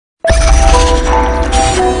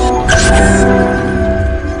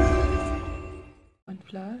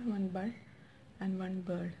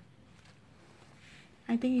one bird.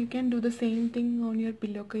 I think you can do the same thing on your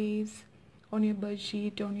pillowcase, on your bed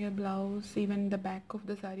sheet, on your blouse, even the back of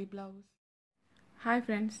the saree blouse. Hi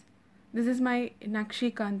friends, this is my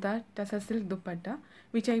Nakshi Kantha Tassa silk dupatta,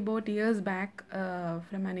 which I bought years back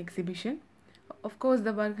from an exhibition. Of course,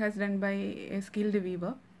 the work has done by a skilled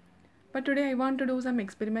weaver. But today I want to do some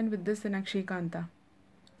experiment with this Nakshi Kantha.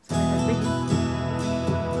 So let us begin.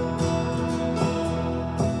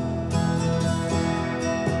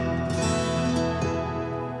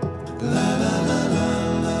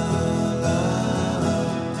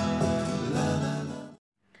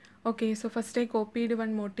 Okay, so first I copied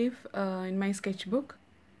one motif in my sketchbook.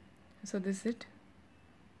 So this is it.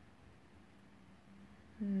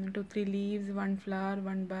 2, 3 leaves, 1 flower,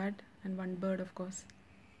 1 bud and 1 bird, of course.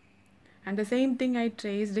 And the same thing I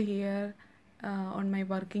traced here on my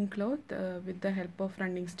working cloth with the help of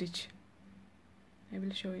running stitch. I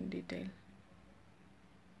will show in detail.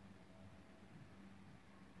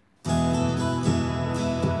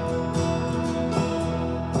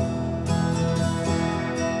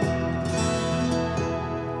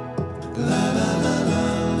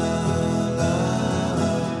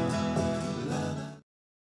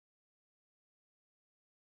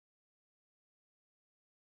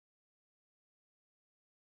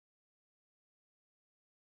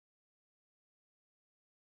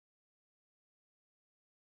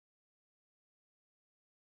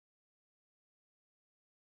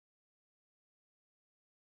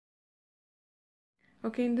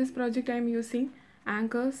 Okay, in this project I am using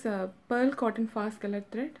anchors, pearl cotton fast color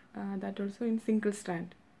thread, that also in single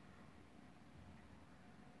strand.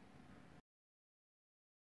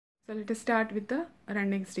 So let us start with the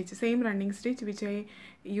running stitch, same running stitch which I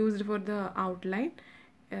used for the outline.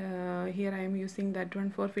 Here I am using that one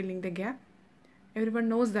for filling the gap. Everyone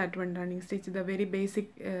knows that one running stitch, the very basic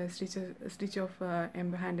stitch of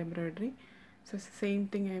hand embroidery. So same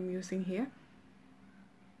thing I am using here.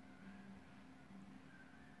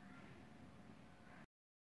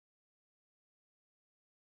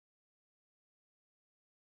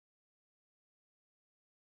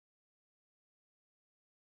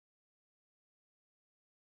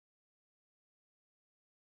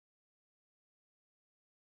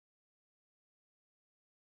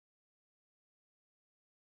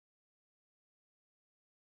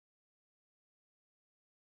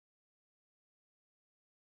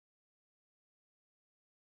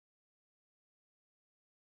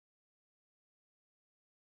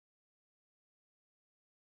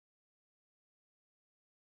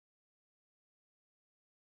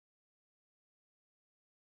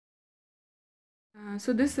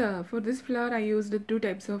 So this for this flower I used two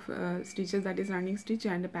types of stitches, that is running stitch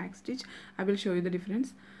and a back stitch. I will show you the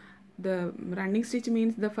difference. The running stitch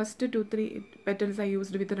means the first 2-3 petals I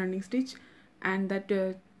used with the running stitch, and that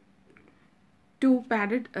two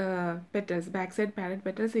padded petals, backside padded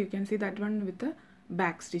petals, so you can see that one with the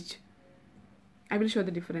back stitch. I will show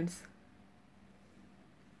the difference.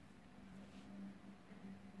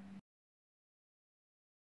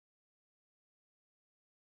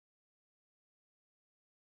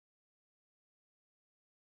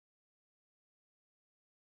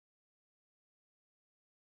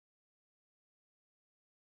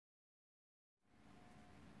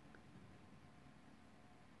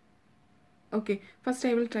 Okay, first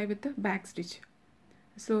I will try with the back stitch.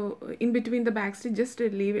 So in between the back stitch just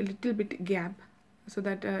leave a little bit gap so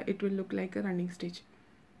that it will look like a running stitch.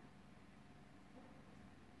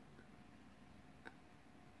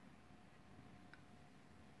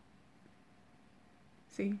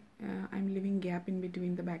 See, I'm leaving gap in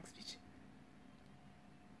between the back stitch.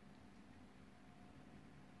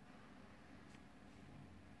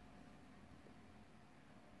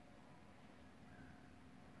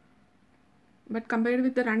 But compared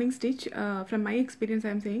with the running stitch, from my experience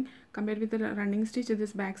I am saying, compared with the running stitch,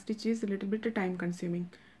 this back stitch is a little bit time consuming.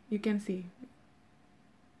 You can see.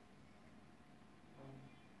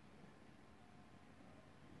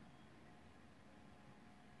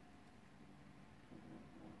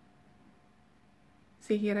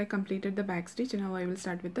 See, here I completed the back stitch. Now I will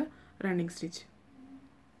start with the running stitch.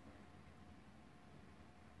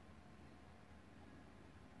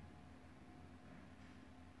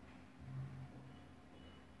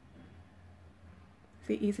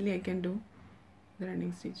 See, easily I can do the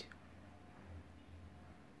running stitch.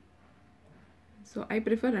 So I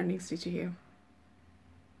prefer running stitch here.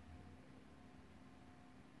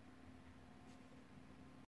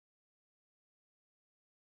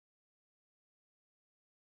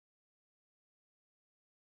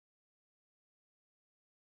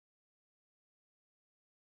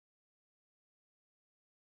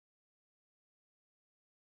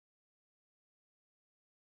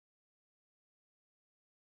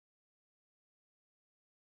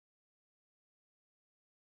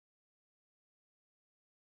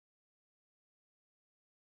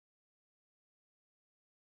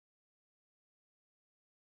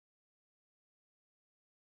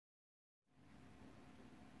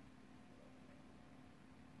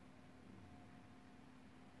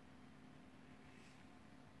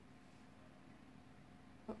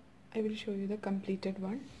 I will show you the completed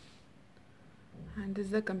one, and this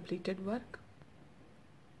is the completed work.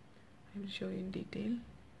 I will show you in detail.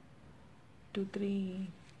 2-3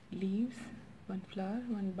 leaves, 1 flower,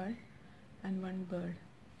 1 bud and 1 bird.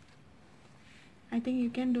 I think you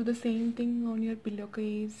can do the same thing on your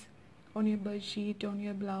pillowcase, on your bed sheet, on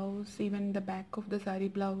your blouse, even the back of the saree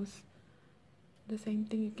blouse. The same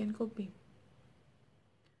thing you can copy.